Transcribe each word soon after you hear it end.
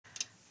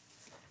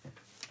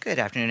Good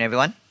afternoon,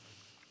 everyone.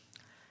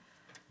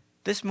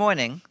 This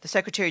morning, the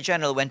Secretary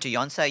General went to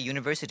Yonsei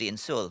University in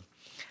Seoul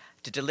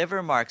to deliver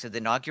remarks at the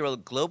inaugural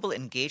Global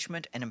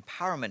Engagement and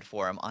Empowerment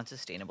Forum on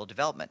Sustainable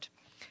Development.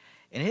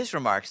 In his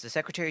remarks, the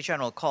Secretary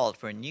General called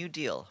for a new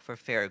deal for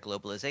fair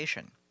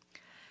globalization.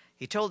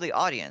 He told the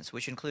audience,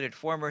 which included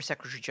former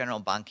Secretary General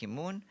Ban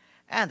Ki-moon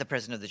and the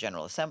President of the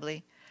General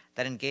Assembly,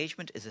 that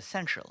engagement is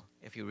essential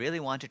if you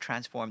really want to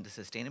transform the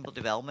Sustainable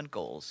Development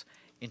Goals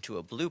into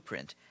a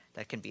blueprint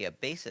that can be a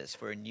basis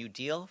for a new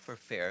deal for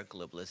fair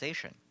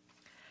globalization.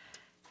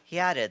 He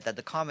added that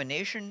the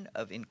combination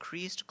of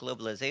increased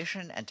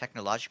globalization and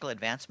technological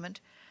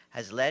advancement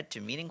has led to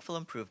meaningful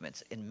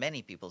improvements in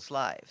many people's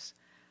lives,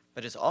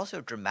 but has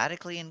also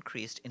dramatically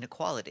increased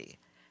inequality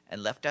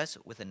and left us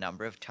with a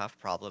number of tough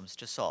problems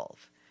to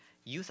solve,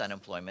 youth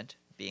unemployment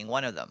being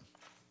one of them.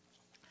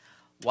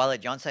 While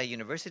at Yonsei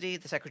University,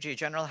 the Secretary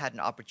General had an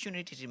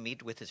opportunity to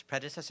meet with his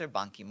predecessor,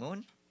 Ban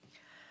Ki-moon.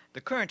 The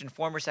current and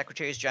former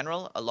Secretaries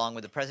General, along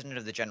with the President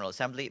of the General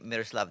Assembly,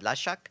 Miroslav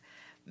Lajczak,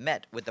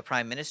 met with the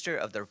Prime Minister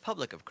of the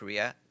Republic of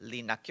Korea,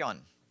 Lee Nak-yeon.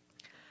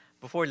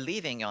 Before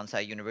leaving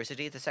Yonsei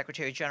University, the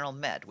Secretary General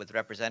met with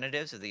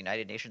representatives of the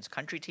United Nations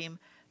country team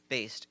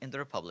based in the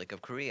Republic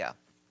of Korea.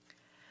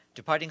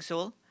 Departing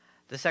Seoul,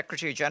 the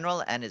Secretary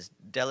General and his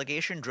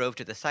delegation drove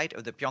to the site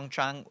of the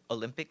Pyeongchang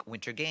Olympic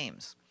Winter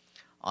Games.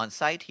 On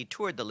site, he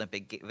toured the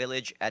Olympic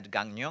village at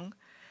Gangneung,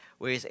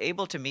 where he was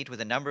able to meet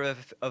with a number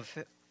of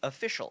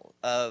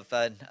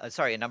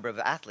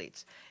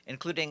athletes,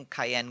 including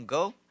Kayen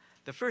Go,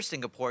 the first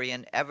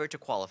Singaporean ever to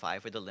qualify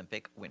for the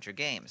Olympic Winter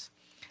Games.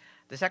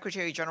 The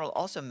Secretary General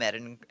also met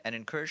and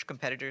encouraged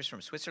competitors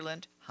from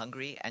Switzerland,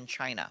 Hungary, and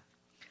China.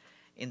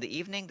 In the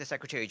evening, the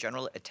Secretary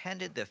General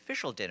attended the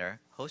official dinner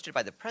hosted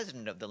by the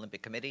President of the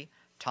Olympic Committee,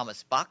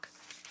 Thomas Bach,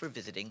 for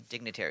visiting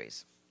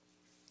dignitaries.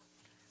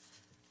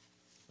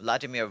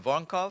 Vladimir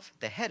Voronkov,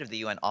 the head of the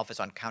UN Office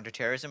on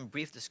Counterterrorism,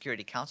 briefed the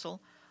Security Council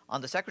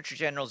on the Secretary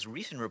General's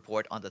recent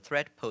report on the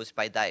threat posed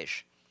by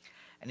Daesh,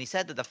 and he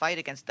said that the fight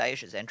against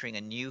Daesh is entering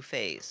a new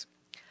phase.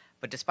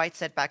 But despite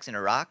setbacks in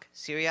Iraq,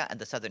 Syria, and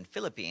the southern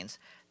Philippines,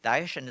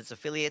 Daesh and its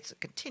affiliates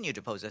continue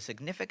to pose a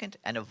significant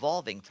and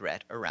evolving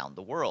threat around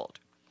the world.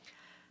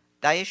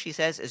 Daesh, he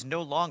says, is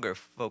no longer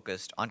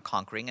focused on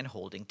conquering and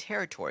holding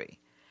territory.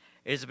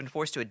 It has been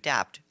forced to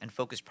adapt and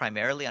focus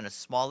primarily on a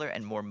smaller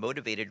and more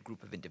motivated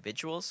group of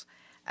individuals,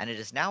 and it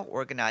is now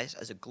organized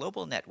as a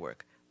global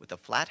network with a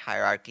flat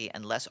hierarchy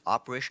and less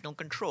operational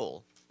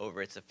control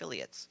over its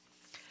affiliates.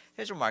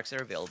 His remarks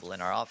are available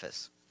in our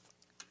office.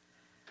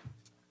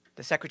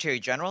 The Secretary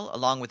General,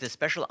 along with his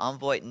Special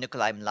Envoy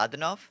Nikolai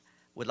Mladenov,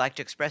 would like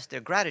to express their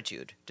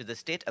gratitude to the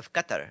State of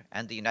Qatar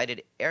and the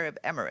United Arab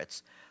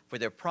Emirates for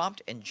their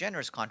prompt and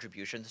generous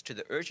contributions to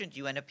the urgent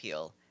UN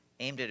appeal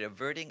aimed at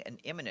averting an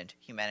imminent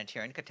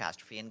humanitarian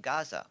catastrophe in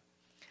Gaza.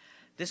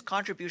 This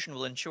contribution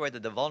will ensure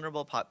that the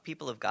vulnerable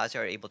people of Gaza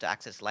are able to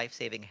access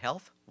life-saving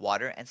health,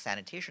 water, and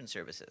sanitation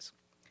services.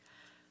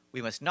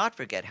 We must not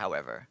forget,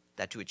 however,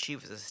 that to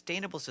achieve a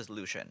sustainable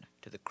solution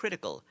to the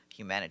critical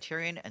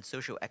humanitarian and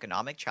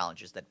socio-economic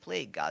challenges that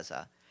plague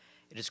Gaza,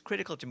 it is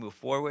critical to move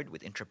forward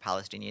with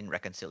intra-Palestinian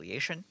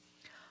reconciliation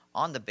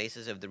on the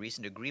basis of the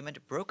recent agreement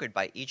brokered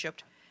by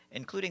Egypt,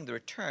 including the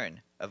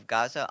return of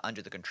Gaza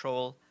under the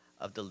control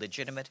of the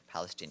legitimate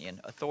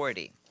Palestinian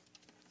Authority.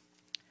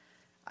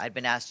 I had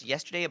been asked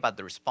yesterday about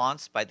the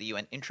response by the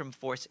UN Interim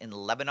Force in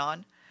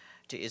Lebanon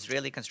to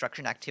Israeli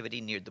construction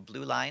activity near the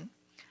Blue Line.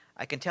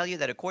 I can tell you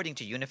that according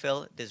to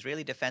UNIFIL, the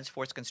Israeli Defense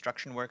Force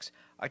construction works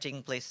are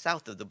taking place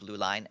south of the Blue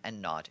Line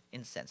and not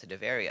in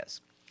sensitive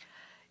areas.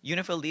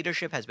 UNIFIL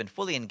leadership has been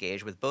fully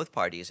engaged with both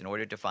parties in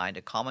order to find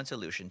a common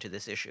solution to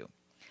this issue.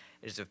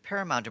 It is of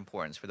paramount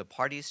importance for the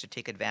parties to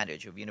take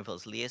advantage of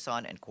UNIFIL's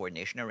liaison and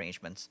coordination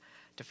arrangements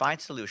to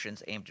find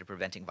solutions aimed at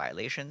preventing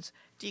violations,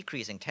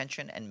 decreasing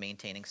tension, and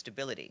maintaining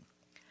stability.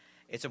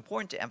 It's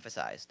important to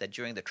emphasize that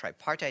during the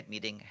tripartite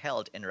meeting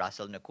held in Ras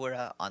Al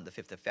Nakura on the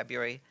 5th of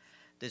February,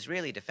 the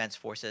Israeli Defense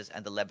Forces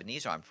and the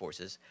Lebanese Armed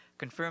Forces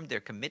confirmed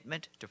their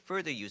commitment to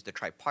further use the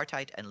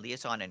tripartite and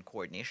liaison and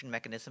coordination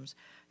mechanisms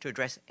to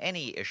address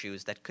any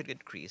issues that could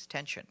increase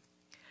tension.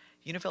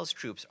 UNIFIL's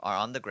troops are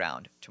on the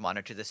ground to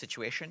monitor the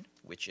situation,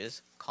 which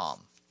is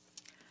calm.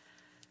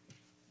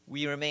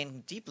 We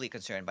remain deeply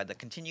concerned by the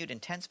continued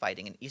intense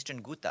fighting in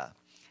eastern Ghouta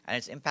and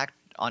its impact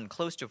on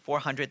close to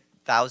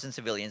 400,000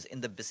 civilians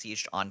in the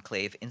besieged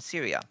enclave in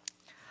Syria.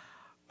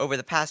 Over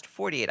the past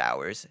 48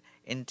 hours,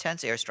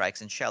 intense airstrikes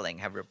and shelling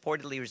have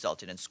reportedly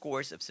resulted in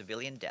scores of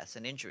civilian deaths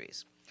and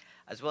injuries,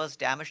 as well as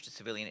damage to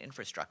civilian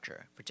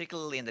infrastructure,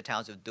 particularly in the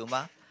towns of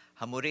Douma,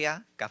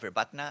 Hamuria,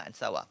 Gafirbatna, and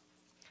Sawa.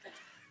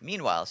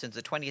 Meanwhile, since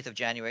the 20th of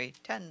January,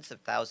 tens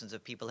of thousands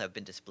of people have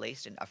been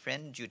displaced in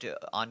Afrin due to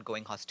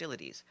ongoing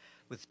hostilities,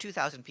 with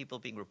 2,000 people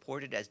being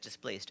reported as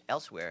displaced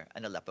elsewhere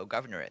in Aleppo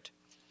Governorate.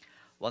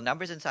 While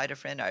numbers inside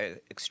Afrin are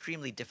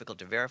extremely difficult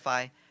to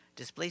verify,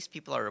 displaced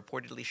people are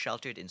reportedly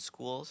sheltered in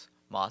schools,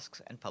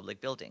 mosques, and public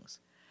buildings.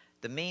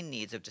 The main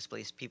needs of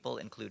displaced people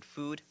include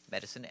food,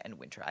 medicine, and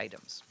winter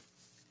items.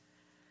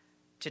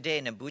 Today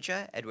in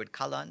Abuja, Edward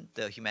Kalon,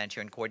 the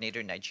humanitarian coordinator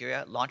in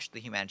Nigeria, launched the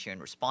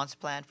humanitarian response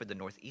plan for the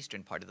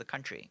northeastern part of the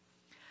country.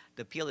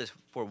 The appeal is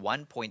for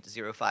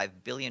 $1.05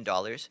 billion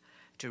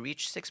to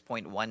reach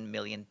 6.1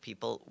 million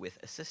people with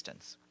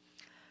assistance.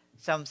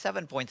 Some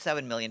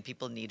 7.7 million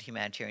people need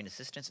humanitarian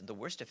assistance in the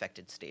worst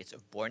affected states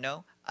of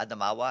Borno,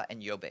 Adamawa,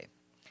 and Yobe.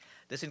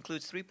 This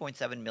includes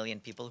 3.7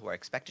 million people who are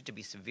expected to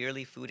be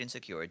severely food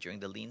insecure during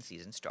the lean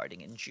season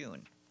starting in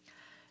June.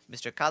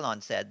 Mr.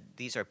 Kalon said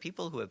these are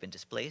people who have been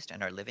displaced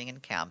and are living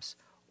in camps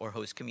or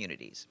host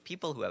communities,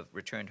 people who have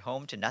returned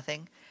home to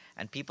nothing,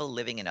 and people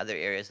living in other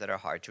areas that are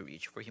hard to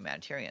reach for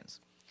humanitarians.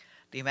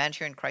 The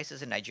humanitarian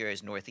crisis in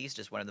Nigeria's northeast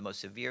is one of the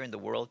most severe in the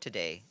world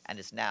today and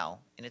is now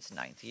in its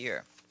 9th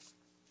year.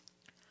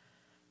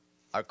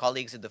 Our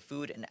colleagues at the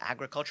Food and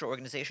Agriculture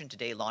Organization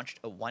today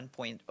launched a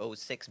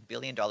 $1.06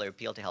 billion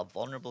appeal to help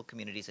vulnerable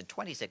communities in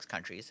 26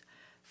 countries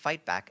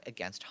fight back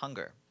against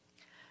hunger.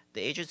 The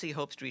agency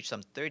hopes to reach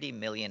some 30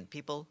 million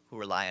people who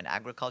rely on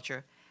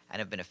agriculture and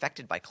have been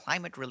affected by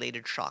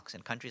climate-related shocks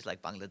in countries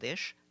like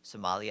Bangladesh,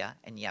 Somalia,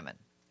 and Yemen.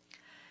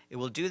 It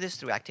will do this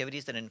through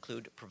activities that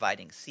include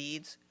providing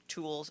seeds,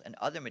 tools, and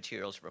other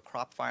materials for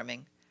crop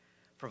farming,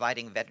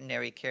 providing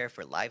veterinary care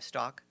for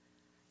livestock,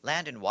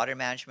 land and water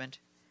management,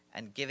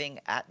 and giving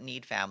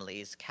at-need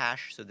families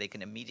cash so they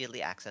can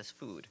immediately access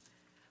food.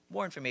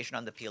 More information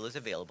on the appeal is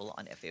available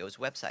on FAO's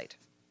website.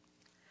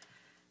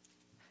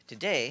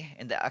 Today,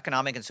 in the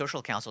Economic and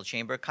Social Council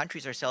chamber,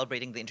 countries are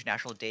celebrating the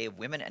International Day of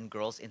Women and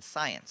Girls in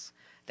Science.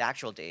 The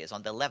actual day is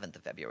on the 11th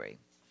of February.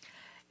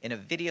 In a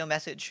video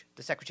message,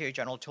 the Secretary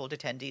General told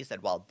attendees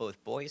that while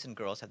both boys and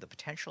girls have the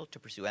potential to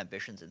pursue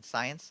ambitions in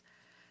science,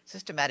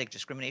 systematic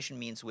discrimination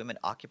means women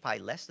occupy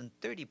less than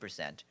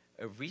 30%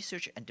 of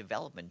research and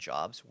development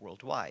jobs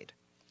worldwide.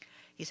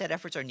 He said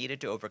efforts are needed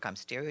to overcome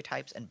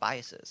stereotypes and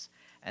biases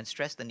and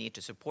stressed the need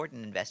to support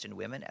and invest in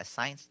women as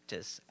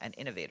scientists and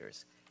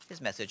innovators. His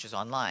message is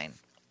online.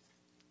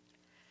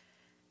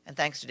 And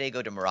thanks today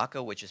go to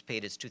Morocco, which has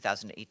paid its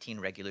 2018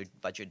 regular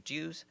budget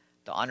dues.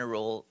 The honor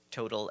roll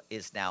total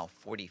is now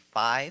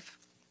 45.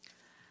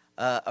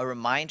 A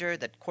reminder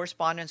that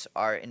correspondents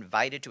are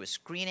invited to a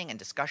screening and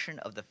discussion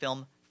of the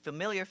film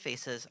Familiar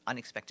Faces,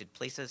 Unexpected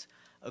Places,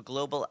 A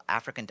Global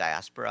African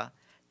Diaspora,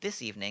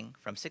 this evening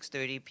from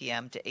 6:30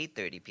 p.m. to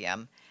 8:30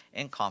 p.m.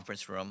 in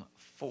Conference Room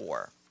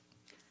 4.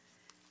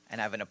 And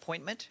I have an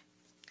appointment.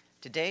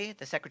 Today,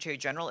 the Secretary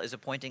General is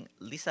appointing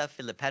Lisa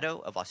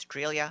Filippetto of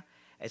Australia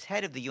as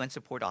head of the UN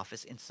Support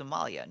Office in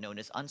Somalia, known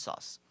as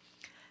UNSOS.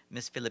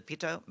 Ms.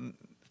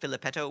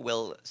 Filippetto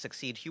will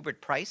succeed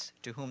Hubert Price,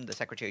 to whom the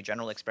Secretary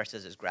General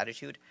expresses his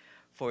gratitude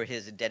for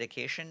his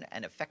dedication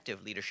and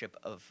effective leadership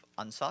of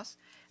UNSOS.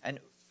 And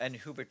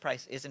Hubert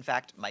Price is, in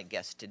fact, my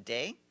guest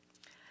today.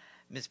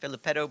 Ms.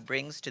 Filippetto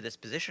brings to this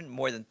position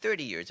more than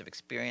 30 years of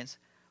experience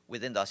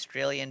within the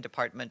Australian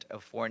Department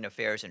of Foreign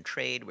Affairs and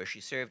Trade, where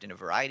she served in a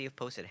variety of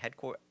posts at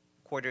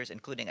headquarters,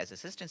 including as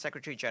Assistant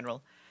Secretary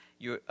General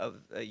of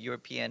the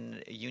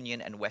European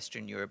Union and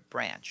Western Europe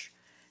branch.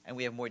 And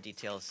we have more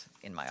details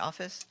in my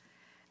office.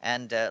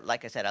 And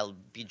like I said, I'll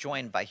be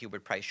joined by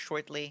Hubert Price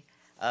shortly.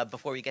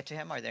 Before we get to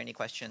him, are there any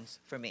questions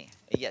for me?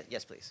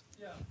 Yes, please.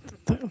 Yeah.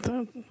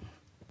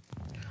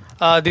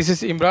 This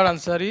is Imran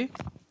Ansari.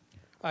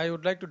 I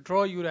would like to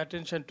draw your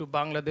attention to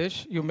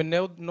Bangladesh. You may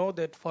know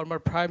that former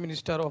Prime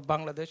Minister of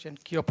Bangladesh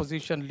and key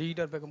opposition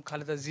leader Begum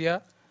Khaleda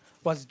Zia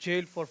was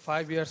jailed for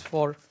 5 years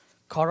for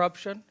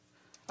corruption.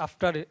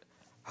 After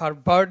her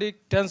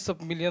verdict, tens of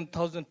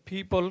thousand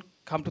people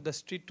come to the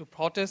street to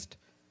protest.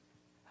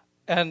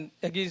 And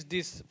against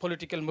this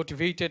political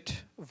motivated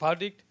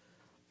verdict,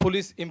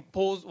 police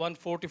imposed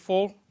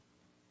 144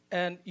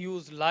 and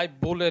used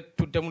live bullet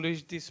to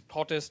demolish this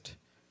protest.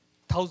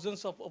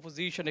 Thousands of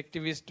opposition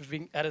activists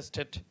being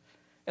arrested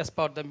as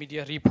per the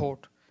media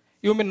report.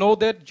 You may know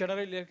that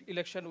general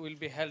election will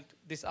be held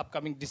this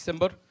upcoming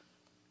December,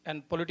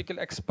 and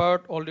political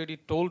expert already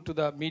told to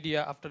the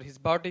media after his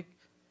verdict,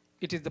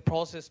 it is the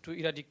process to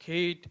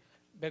eradicate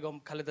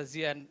Begum Khaleda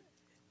Zia and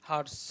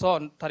her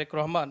son Tariq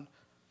Rahman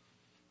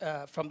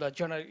from the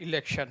general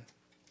election.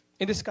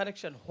 In this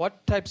connection,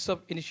 what types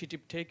of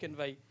initiative taken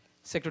by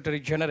Secretary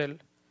General,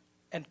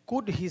 and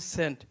could he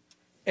send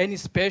any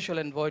special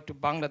envoy to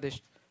Bangladesh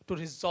to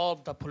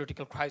resolve the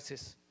political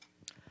crisis?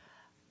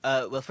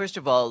 Well, first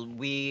of all,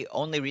 we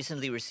only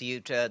recently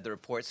received the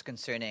reports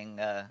concerning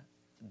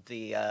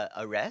the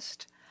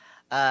arrest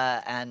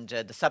and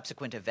the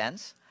subsequent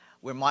events.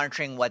 We're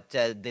monitoring what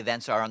the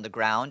events are on the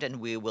ground, and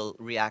we will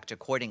react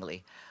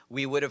accordingly.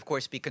 We would, of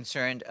course, be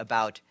concerned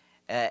about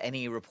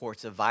any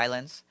reports of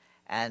violence,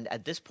 and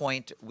at this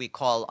point, we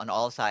call on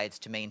all sides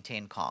to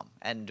maintain calm,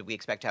 and we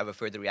expect to have a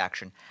further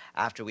reaction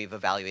after we've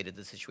evaluated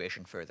the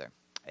situation further.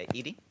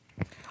 Edie?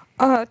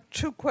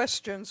 Two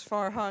questions,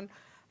 Farhan.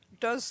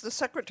 Does the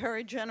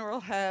Secretary General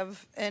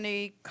have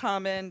any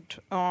comment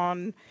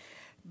on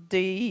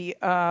the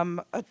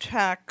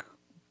attack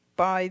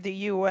by the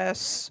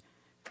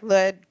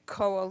U.S.-led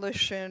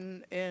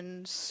coalition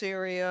in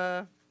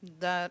Syria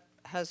that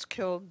has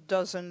killed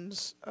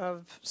dozens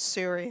of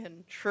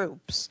Syrian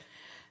troops?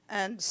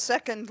 And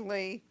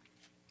secondly,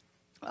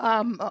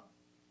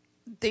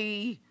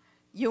 the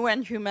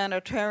UN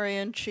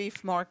humanitarian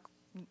chief, Mark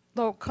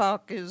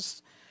Lowcock,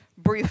 is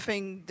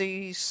briefing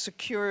the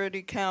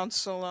Security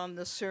Council on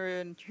the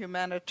Syrian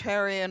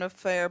humanitarian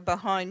affair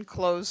behind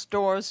closed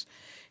doors.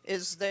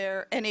 Is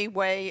there any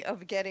way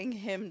of getting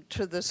him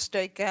to the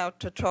stakeout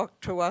to talk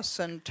to us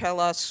and tell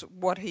us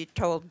what he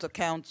told the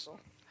council?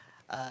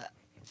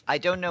 I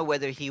don't know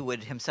whether he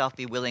would himself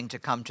be willing to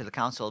come to the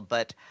council,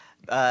 but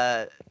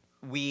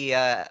we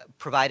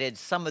provided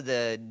some of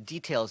the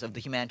details of the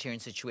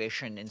humanitarian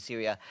situation in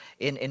Syria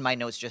in my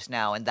notes just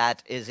now, and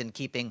that is in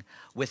keeping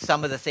with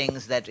some of the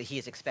things that he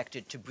is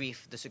expected to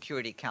brief the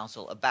Security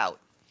Council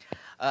about.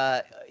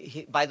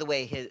 By the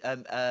way,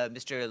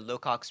 Mr.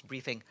 Lowcock's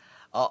briefing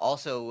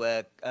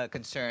also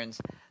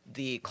concerns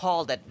the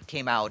call that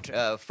came out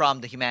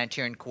from the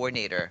humanitarian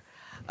coordinator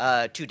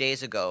 2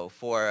 days ago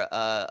for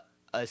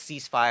a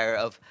ceasefire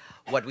of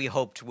what we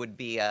hoped would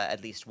be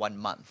at least 1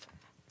 month.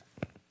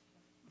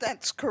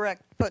 That's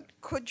correct, but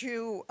could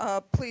you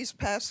please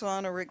pass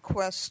on a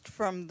request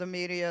from the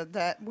media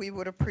that we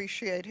would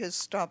appreciate his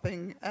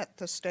stopping at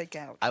the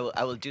stakeout?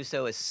 I will do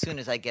so as soon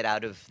as I get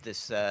out of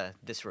this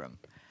room.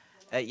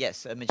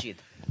 Yes, Majid.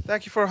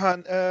 Thank you,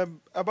 Farhan.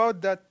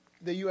 About that,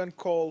 the UN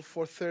call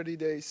for 30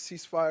 days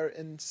ceasefire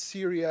in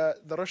Syria,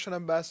 the Russian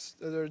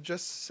ambassador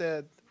just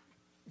said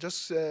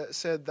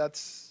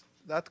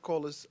that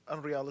call is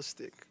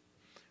unrealistic.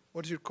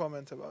 What is your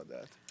comment about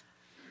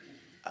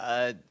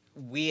that?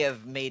 We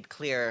have made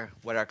clear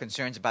what our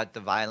concerns about the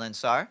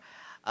violence are.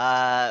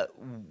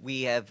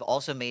 We have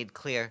also made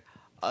clear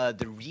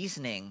the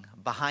reasoning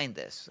behind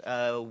this.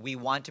 We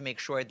want to make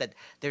sure that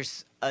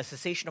there's a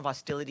cessation of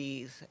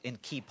hostilities in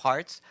key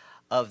parts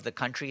of the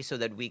country so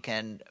that we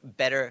can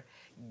better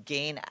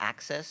gain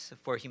access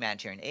for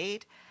humanitarian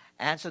aid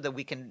and so that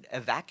we can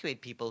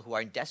evacuate people who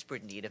are in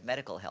desperate need of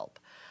medical help.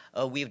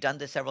 We've done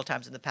this several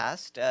times in the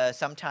past.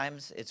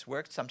 Sometimes it's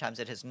worked, sometimes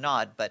it has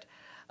not, but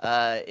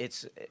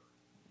it's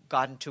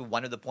gotten to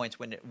one of the points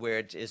where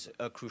it is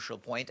a crucial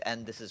point,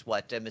 and this is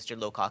what Mr.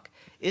 Lowcock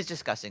is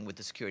discussing with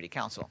the Security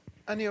Council.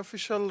 Any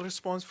official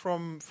response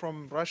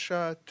from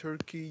Russia,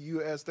 Turkey,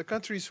 US, the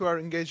countries who are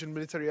engaged in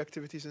military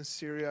activities in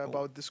Syria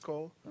about this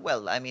call?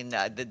 Well, I mean,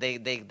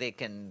 they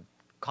can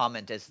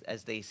comment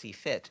as they see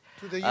fit.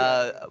 To the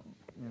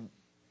UN.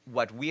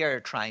 What we are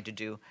trying to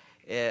do,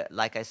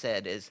 like I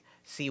said, is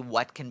see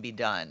what can be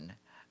done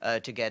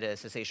to get a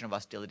cessation of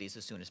hostilities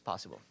as soon as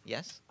possible.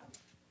 Yes?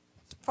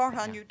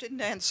 Farhan, you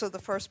didn't answer the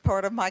first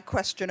part of my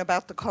question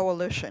about the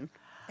coalition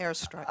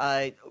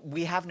airstrike.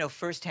 We have no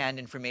first-hand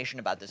information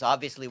about this.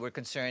 Obviously, we're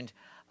concerned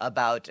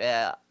about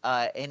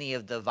any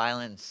of the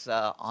violence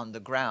on the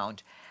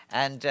ground.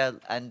 And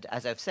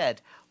as I've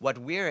said, what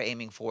we're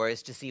aiming for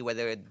is to see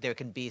whether there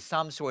can be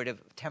some sort of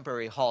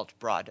temporary halt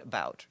brought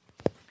about.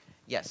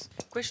 Yes.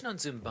 Question on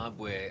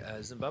Zimbabwe.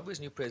 Zimbabwe's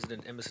new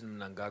president, Emerson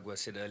Mnangagwa,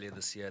 said earlier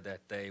this year that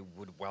they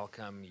would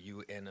welcome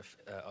UN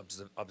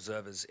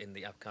observers in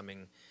the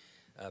upcoming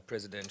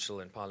presidential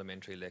and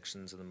parliamentary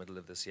elections in the middle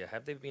of this year.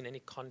 Have there been any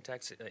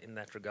contacts in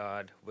that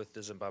regard with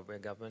the Zimbabwe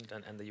government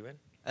and the UN?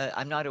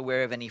 I'm not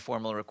aware of any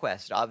formal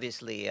request.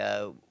 Obviously,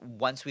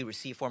 once we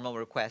receive formal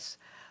requests,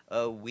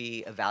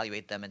 we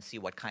evaluate them and see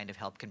what kind of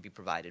help can be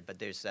provided. But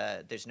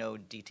there's no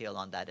detail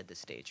on that at this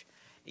stage.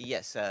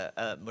 Yes,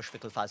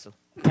 Mushfiq Al-Fazl.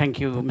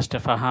 Thank you,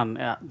 Mr.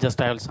 Farhan. Just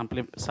I will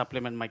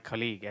supplement my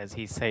colleague as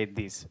he said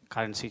this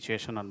current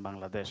situation on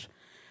Bangladesh.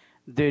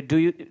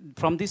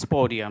 From this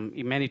podium,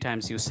 many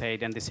times you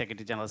said, and the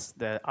Secretary General,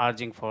 the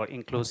urging for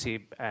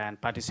inclusive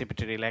and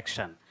participatory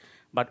election.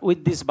 But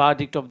with this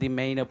verdict of the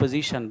main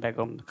opposition,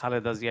 Begum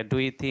Khaleda Zia, do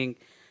you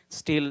think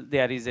still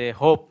there is a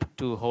hope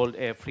to hold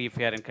a free,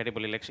 fair, and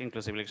credible election,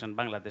 inclusive election in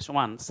Bangladesh?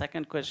 One.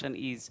 Second question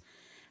is,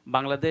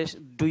 Bangladesh,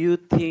 do you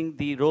think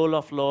the role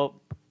of law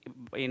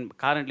in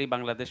currently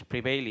Bangladesh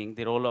prevailing,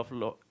 the role of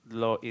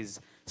law is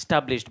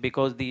established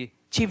because the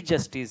Chief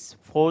Justice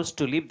forced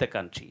to leave the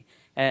country?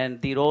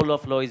 And the role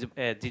of law is,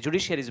 the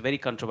judiciary is very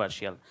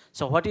controversial.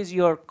 So what is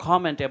your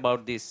comment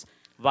about this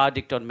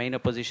verdict on main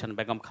opposition,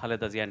 Begum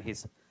Khaleda Zia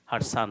and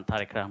her son,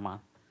 Tariq Rahman?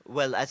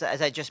 Well, as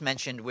I just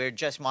mentioned, we're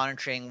just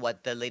monitoring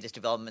what the latest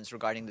developments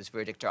regarding this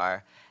verdict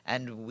are,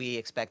 and we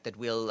expect that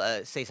we'll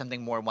say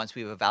something more once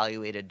we've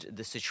evaluated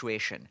the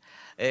situation.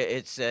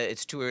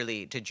 It's too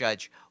early to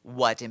judge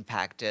what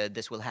impact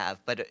this will have.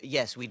 But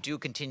yes, we do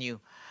continue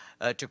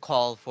to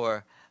call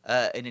for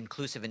an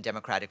inclusive and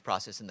democratic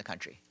process in the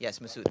country. Yes,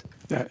 Masood.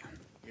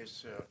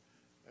 Yes,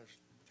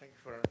 thank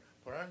you for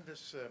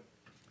this.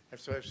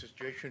 As far as the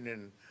situation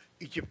in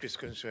Egypt is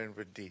concerned,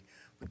 with the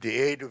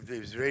aid of the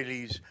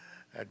Israelis,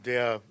 they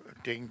are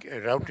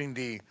routing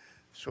the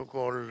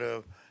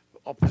so-called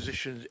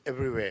opposition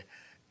everywhere,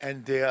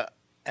 and the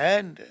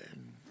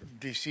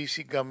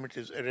Sisi government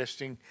is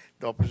arresting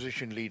the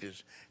opposition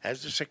leaders.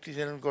 Has the Secretary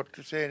General got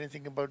to say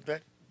anything about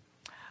that?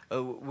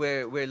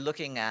 We're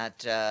looking at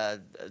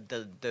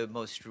the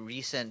most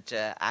recent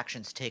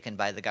actions taken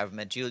by the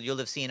government. You'll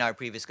have seen our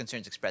previous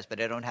concerns expressed,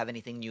 but I don't have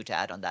anything new to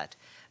add on that.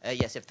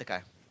 Yes,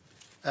 Iftikhar.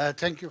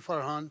 Thank you,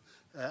 Farhan.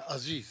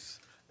 Aziz,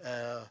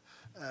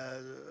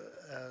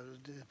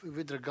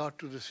 with regard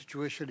to the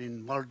situation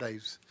in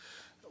Maldives.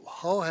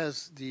 How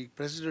has the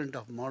president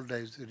of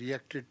Maldives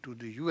reacted to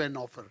the UN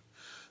offer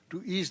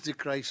to ease the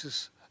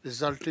crisis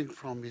resulting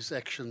from his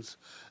actions,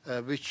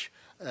 which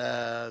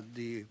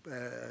the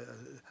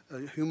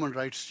human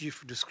rights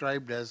chief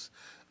described as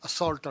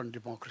assault on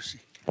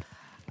democracy?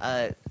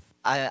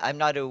 I'm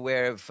not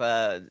aware of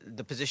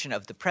the position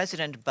of the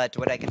president, but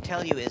what I can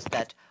tell you is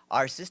that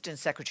our Assistant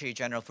Secretary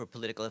General for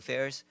Political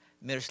Affairs,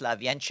 Miroslav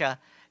Yencha,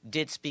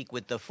 did speak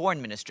with the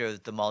foreign minister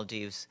of the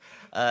Maldives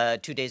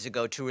 2 days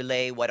ago to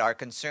relay what our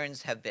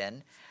concerns have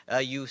been.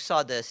 You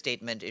saw the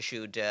statement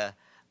issued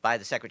by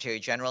the Secretary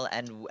General,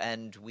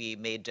 and we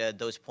made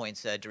those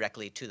points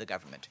directly to the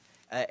government.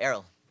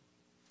 Errol.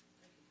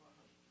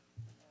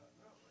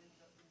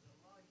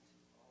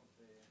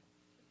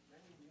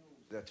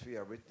 That we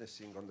are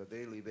witnessing on a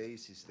daily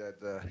basis, that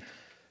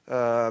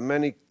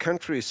many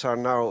countries are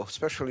now,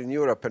 especially in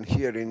Europe and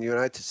here in the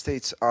United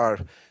States, are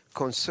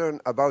concerned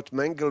about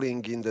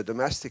mangling in the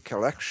domestic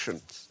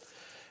elections.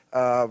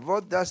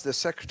 What does the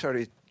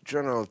Secretary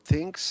General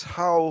think?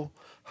 How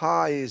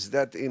high is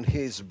that in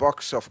his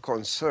box of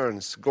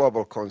concerns,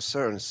 global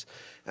concerns,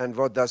 and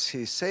what does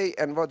he say,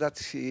 and what does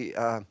he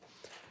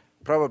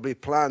probably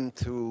plan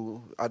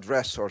to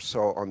address or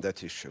so on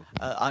that issue?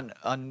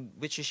 On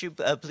which issue?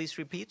 Please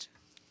repeat.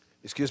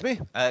 Excuse me?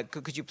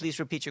 Could you please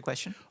repeat your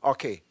question?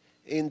 Okay.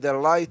 In the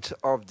light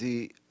of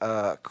the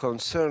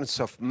concerns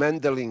of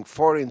meddling,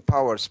 foreign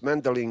powers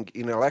meddling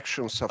in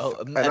elections of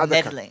another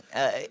meddling.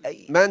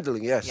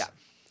 Meddling, yes. Yeah.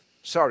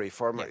 Sorry,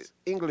 for my Yes.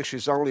 English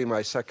is only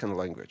my second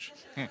language.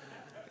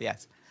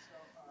 Yes.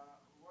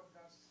 What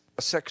does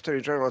the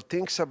Secretary General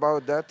thinks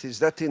about that? Is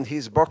that in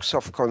his box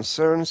of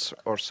concerns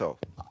or so?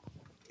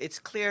 It's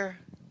clear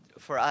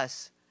for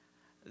us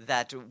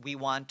that we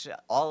want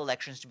all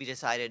elections to be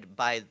decided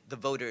by the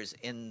voters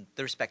in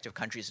the respective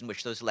countries in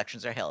which those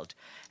elections are held.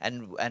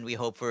 And we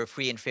hope for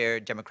free and fair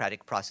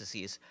democratic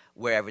processes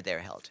wherever they're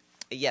held.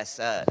 Yes.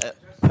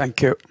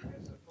 Thank you.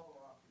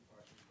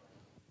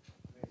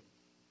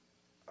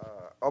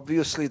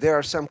 Obviously, there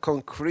are some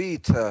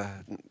concrete,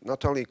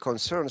 not only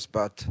concerns,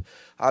 but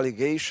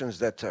allegations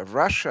that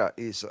Russia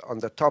is on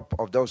the top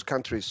of those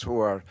countries who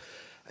are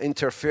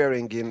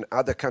interfering in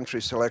other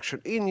countries' election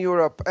in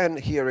Europe and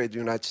here in the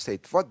United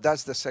States. What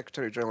does the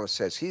Secretary General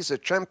say? He's a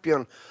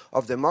champion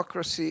of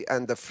democracy,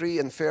 and the free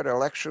and fair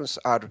elections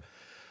are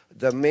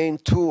the main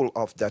tool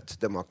of that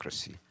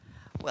democracy.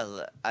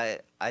 Well, I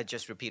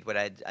just repeat what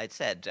I'd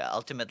said.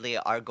 Ultimately,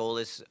 our goal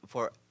is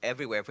for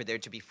everywhere for there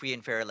to be free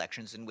and fair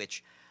elections in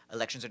which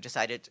elections are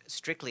decided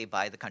strictly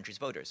by the country's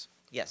voters.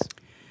 Yes.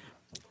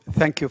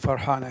 Thank you,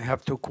 Farhan. I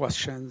have two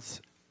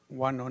questions,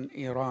 one on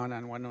Iran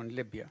and one on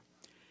Libya.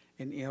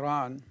 In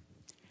Iran,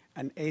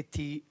 an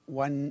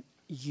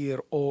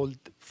 81-year-old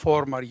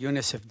former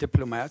UNICEF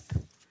diplomat,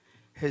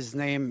 his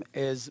name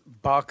is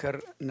Bakr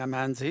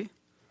Namazi.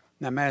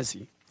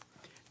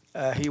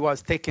 He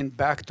was taken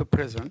back to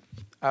prison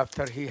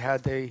after he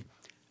had a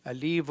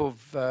leave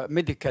of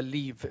medical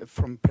leave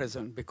from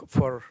prison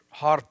for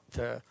heart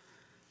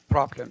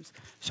problems.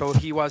 So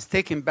he was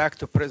taken back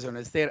to prison.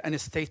 Is there any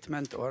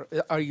statement, or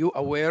are you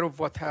aware of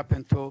what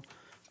happened to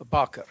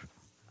Bakr?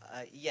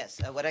 Yes,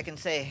 what I can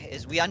say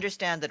is we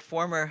understand that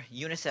former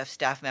UNICEF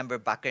staff member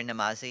Bakr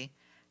Namazi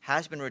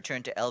has been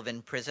returned to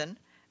Elvin prison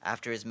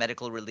after his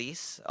medical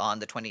release on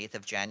the 28th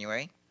of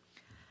January.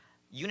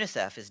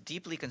 UNICEF is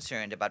deeply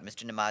concerned about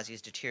Mr.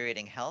 Namazi's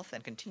deteriorating health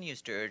and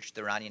continues to urge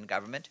the Iranian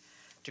government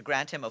to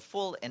grant him a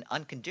full and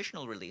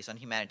unconditional release on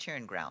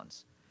humanitarian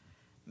grounds.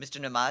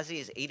 Mr. Namazi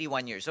is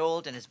 81 years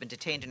old and has been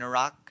detained in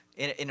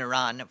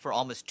Iran for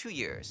almost 2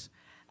 years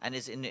and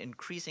is in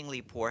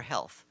increasingly poor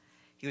health.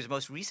 He was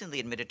most recently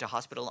admitted to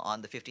hospital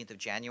on the 15th of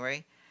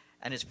January,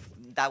 and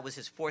that was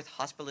his 4th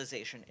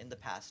hospitalization in the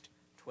past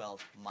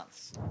 12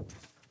 months.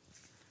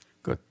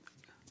 Good.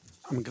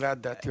 I'm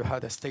glad that you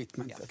had a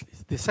statement at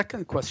least. The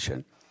second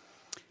question,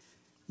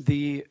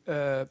 the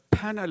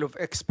panel of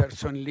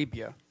experts on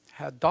Libya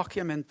had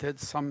documented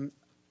some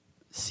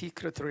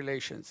secret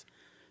relations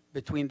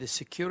between the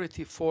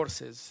security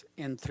forces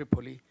in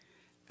Tripoli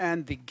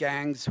and the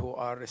gangs who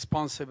are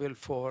responsible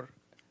for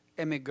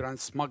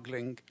immigrant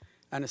smuggling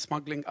and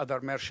smuggling other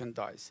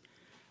merchandise.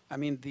 I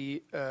mean,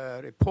 the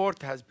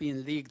report has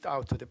been leaked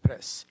out to the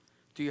press.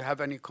 Do you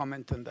have any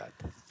comment on that?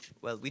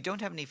 Well, we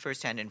don't have any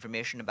first-hand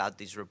information about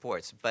these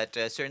reports, but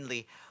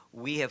certainly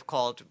we have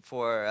called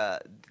for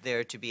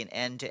there to be an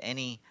end to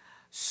any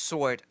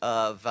sort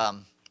of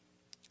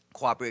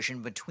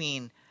cooperation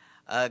between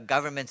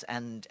governments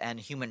and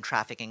human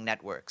trafficking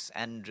networks,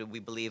 and we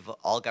believe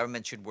all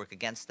governments should work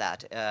against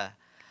that,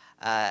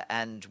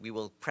 and we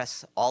will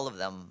press all of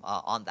them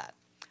on that.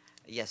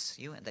 Yes,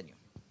 you, and then you.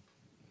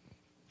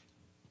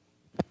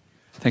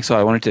 Thanks a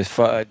lot. I wanted to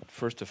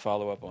first to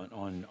follow up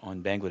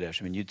on Bangladesh.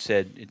 I mean, you'd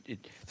said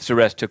this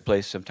arrest took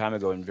place some time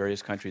ago, and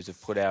various countries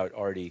have put out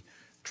already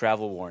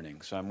travel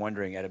warnings. So I'm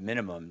wondering, at a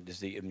minimum, does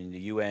the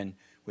UN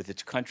with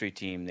its country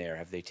team there,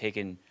 have they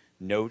taken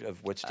note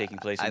of what's taking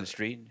place in the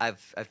street?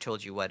 I've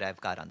told you what I've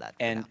got on that.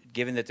 And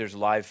given that there's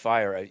live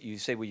fire, you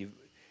say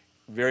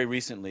very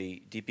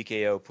recently,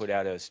 DPKO put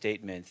out a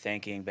statement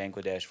thanking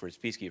Bangladesh for its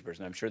peacekeepers,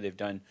 and I'm sure they've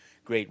done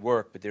great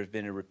work, but there's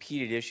been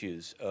repeated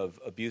issues of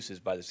abuses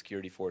by the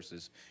security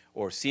forces,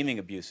 or seeming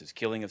abuses,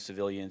 killing of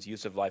civilians,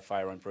 use of live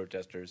fire on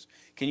protesters.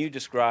 Can you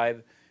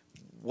describe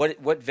what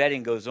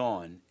vetting goes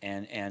on,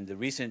 and the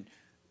recent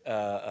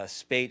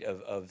spate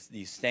of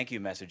these thank you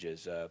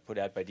messages put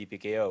out by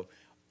DPKO,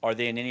 are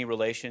they in any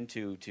relation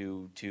to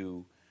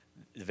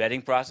the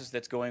vetting process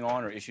that's going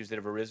on, or issues that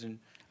have arisen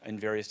in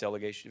various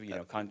delegations,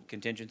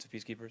 contingents of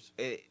peacekeepers?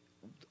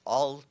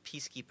 All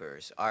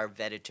peacekeepers are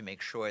vetted to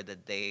make sure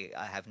that they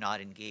have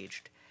not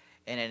engaged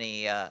in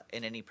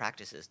any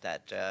practices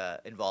that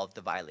involve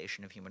the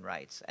violation of human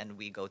rights, and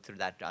we go through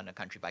that on a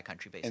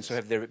country-by-country basis. And so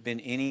have there been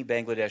any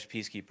Bangladesh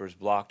peacekeepers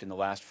blocked in the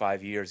last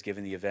 5 years,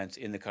 given the events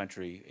in the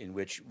country in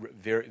which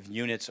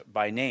units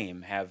by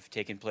name have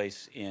taken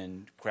place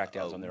in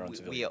crackdowns on their own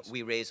civilians?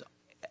 We raise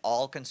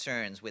all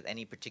concerns with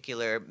any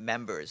particular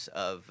members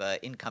of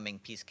incoming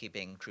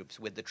peacekeeping troops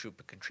with the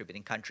troop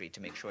contributing country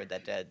to make sure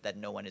that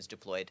no one is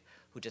deployed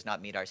who does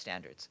not meet our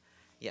standards.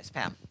 Yes,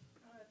 Pam.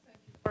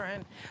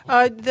 Farhan.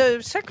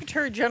 The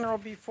Secretary General,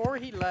 before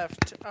he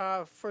left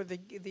for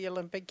the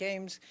Olympic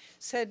Games,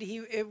 said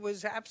it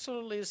was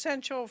absolutely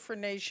essential for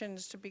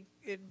nations to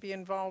be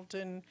involved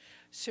in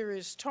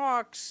serious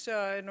talks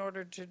in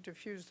order to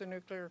defuse the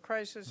nuclear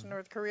crisis in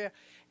North Korea.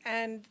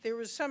 And there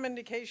was some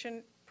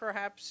indication,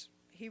 perhaps,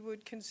 he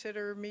would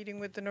consider meeting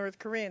with the North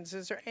Koreans.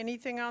 Is there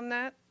anything on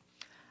that?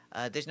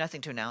 There's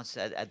nothing to announce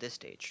at this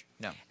stage,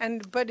 no.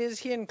 But is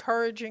he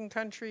encouraging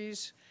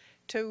countries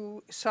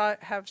to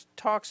have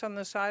talks on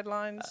the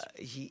sidelines?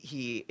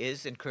 He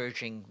is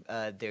encouraging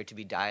there to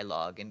be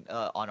dialogue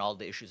on all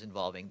the issues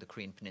involving the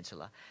Korean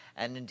Peninsula.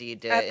 And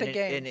indeed,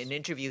 in an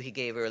interview he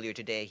gave earlier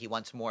today, he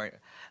once more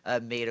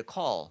made a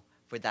call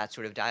for that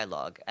sort of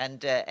dialogue.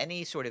 And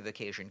any sort of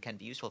occasion can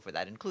be useful for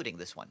that, including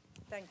this one.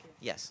 Thank you.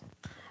 Yes.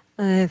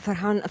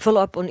 Farhan, a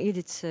follow-up on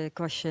Edith's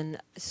question.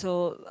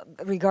 So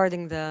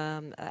regarding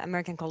the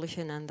American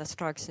coalition and the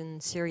strikes in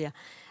Syria,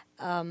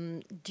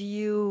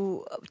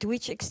 to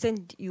which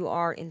extent you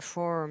are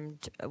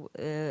informed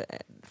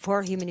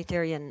for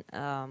humanitarian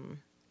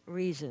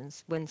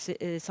reasons when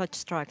such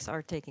strikes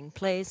are taking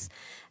place?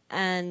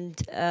 And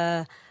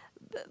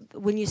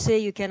when you say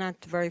you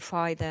cannot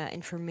verify the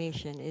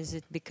information, is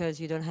it because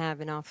you don't have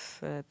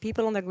enough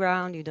people on the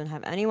ground, you don't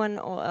have anyone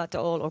at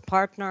all, or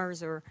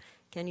partners, or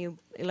can you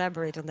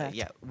elaborate on that?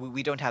 Yeah,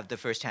 we don't have the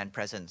first-hand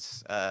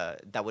presence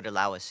that would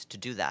allow us to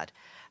do that.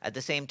 At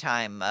the same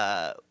time,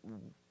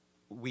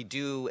 we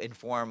do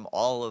inform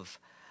all of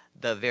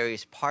the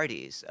various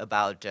parties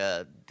about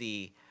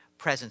the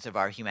presence of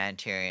our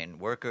humanitarian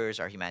workers,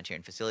 our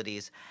humanitarian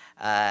facilities,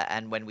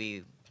 and when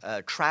we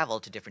travel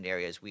to different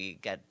areas, we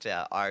get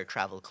our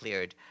travel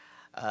cleared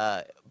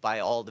by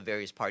all the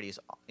various parties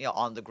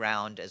on the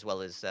ground, as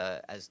well as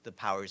the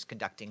powers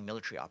conducting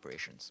military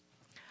operations.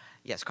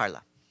 Yes,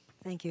 Carla.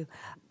 Thank you.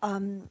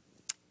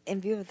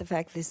 In view of the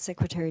fact the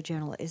Secretary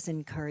General is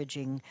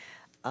encouraging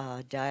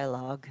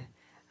dialogue,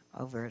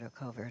 overt or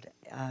covert,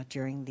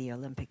 during the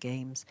Olympic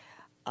Games,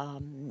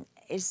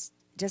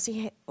 does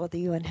he or the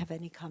UN have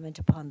any comment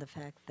upon the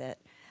fact that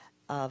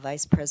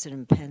Vice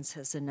President Pence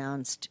has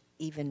announced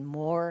even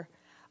more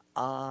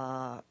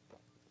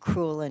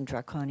cruel and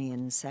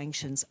draconian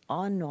sanctions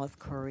on North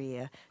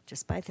Korea,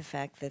 despite the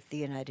fact that the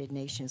United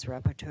Nations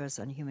rapporteurs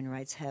on human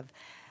rights have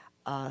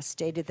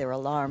stated their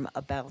alarm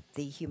about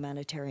the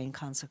humanitarian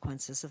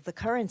consequences of the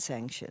current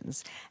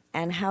sanctions?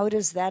 And how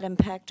does that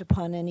impact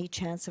upon any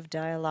chance of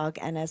dialogue?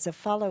 And as a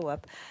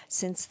follow-up,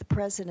 since the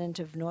president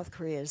of North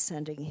Korea is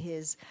sending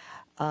his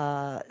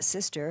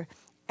sister,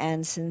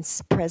 and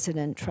since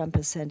President Trump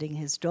is sending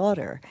his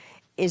daughter,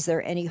 is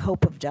there any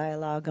hope of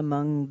dialogue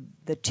among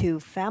the two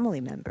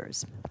family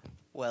members?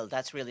 Well,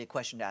 that's really a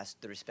question to ask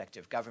the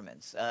respective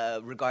governments.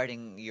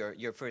 Regarding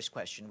your first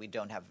question, we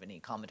don't have any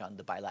comment on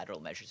the bilateral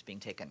measures being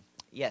taken.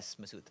 Yes,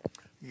 Masood.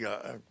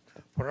 Yeah,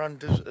 Farhan,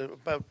 this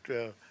about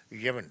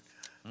Yemen.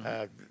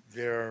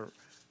 There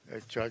are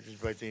charges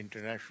by the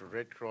International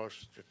Red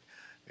Cross that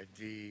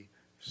the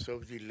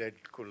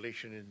Saudi-led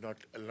coalition is not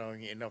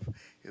allowing enough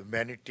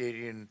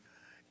humanitarian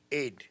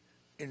aid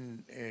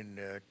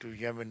to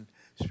Yemen,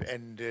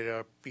 and there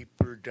are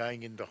people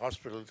dying in the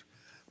hospitals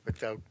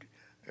without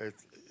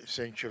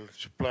essential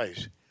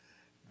supplies.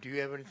 Do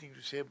you have anything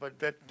to say about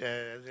that?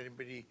 Has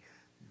anybody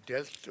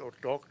dealt or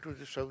talked to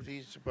the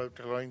Saudis about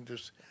allowing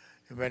this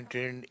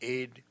humanitarian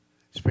aid,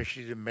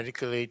 especially the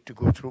medical aid, to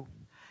go through?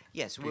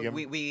 Yes,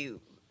 we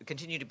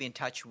continue to be in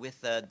touch with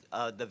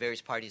the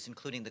various parties,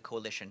 including the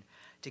coalition,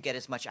 to get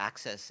as much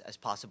access as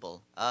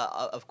possible.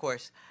 Of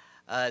course,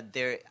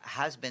 there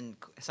has been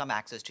some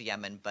access to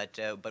Yemen, but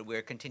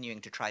we're continuing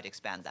to try to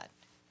expand that.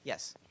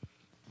 Yes.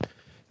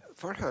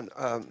 Farhan,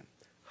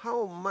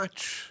 how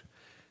much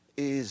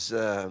is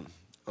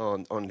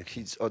on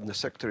the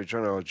Secretary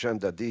General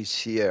agenda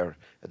this year,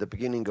 at the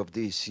beginning of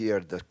this year,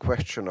 the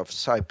question of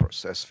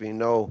Cyprus. As we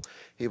know,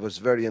 he was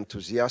very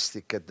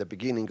enthusiastic at the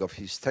beginning of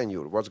his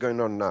tenure. What's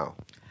going on now?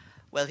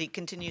 Well, he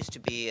continues to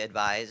be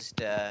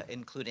advised,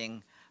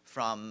 including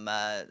from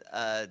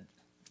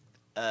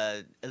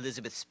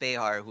Elizabeth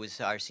Spahar, who is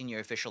our senior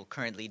official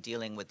currently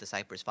dealing with the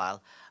Cyprus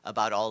file,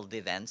 about all of the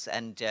events,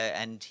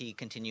 and he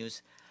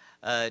continues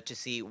to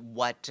see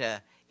what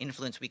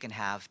influence we can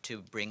have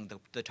to bring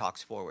the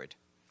talks forward.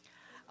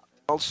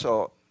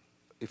 Also,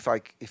 if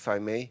I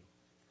may,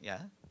 yeah,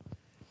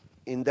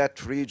 in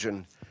that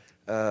region,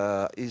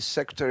 is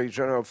Secretary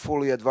General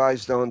fully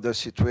advised on the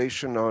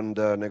situation, on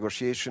the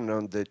negotiation,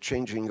 on the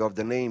changing of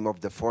the name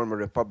of the former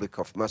Republic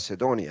of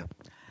Macedonia?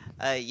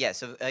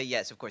 Yes,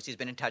 of course. He's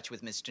been in touch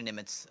with Mr.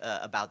 Nimitz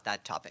about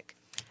that topic.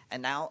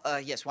 And now,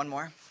 yes, one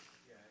more.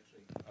 Yeah,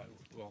 actually,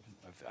 well,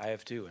 I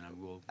have two, and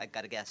I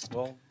got a guess.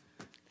 Well,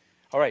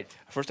 all right.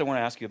 First, I want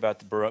to ask you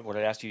about what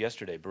I asked you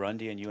yesterday,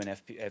 Burundi and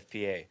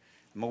UNFPA.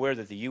 I'm aware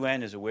that the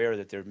UN is aware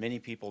that there are many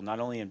people, not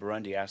only in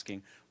Burundi,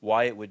 asking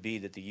why it would be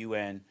that the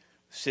UN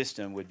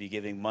system would be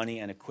giving money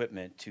and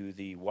equipment to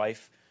the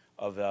wife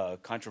of a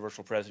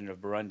controversial president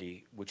of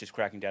Burundi, which is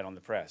cracking down on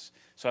the press.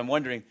 So I'm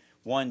wondering,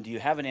 one, do you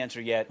have an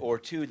answer yet? Or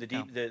two, the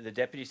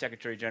Deputy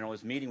Secretary General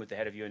is meeting with the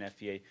head of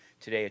UNFPA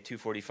today at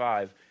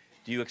 2:45.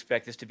 Do you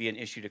expect this to be an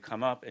issue to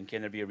come up, and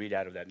can there be a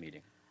readout of that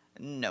meeting?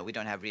 No, we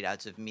don't have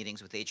readouts of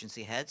meetings with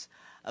agency heads,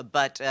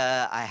 but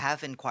I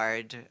have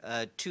inquired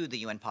to the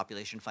UN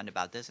Population Fund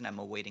about this, and I'm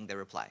awaiting their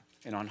reply.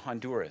 And on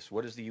Honduras,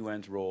 what is the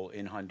UN's role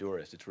in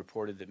Honduras? It's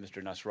reported that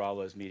Mr.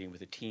 Nasrallah is meeting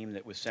with a team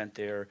that was sent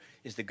there.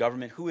 Is the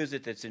government, who is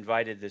it that's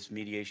invited this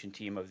mediation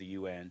team of the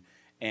UN,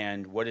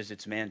 and what is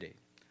its mandate?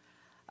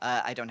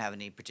 I don't have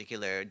any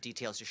particular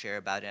details to share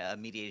about a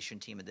mediation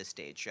team at this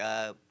stage.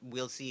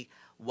 We'll see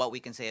what we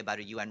can say about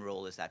a UN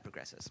role as that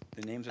progresses.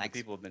 The names of the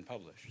people have been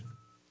published.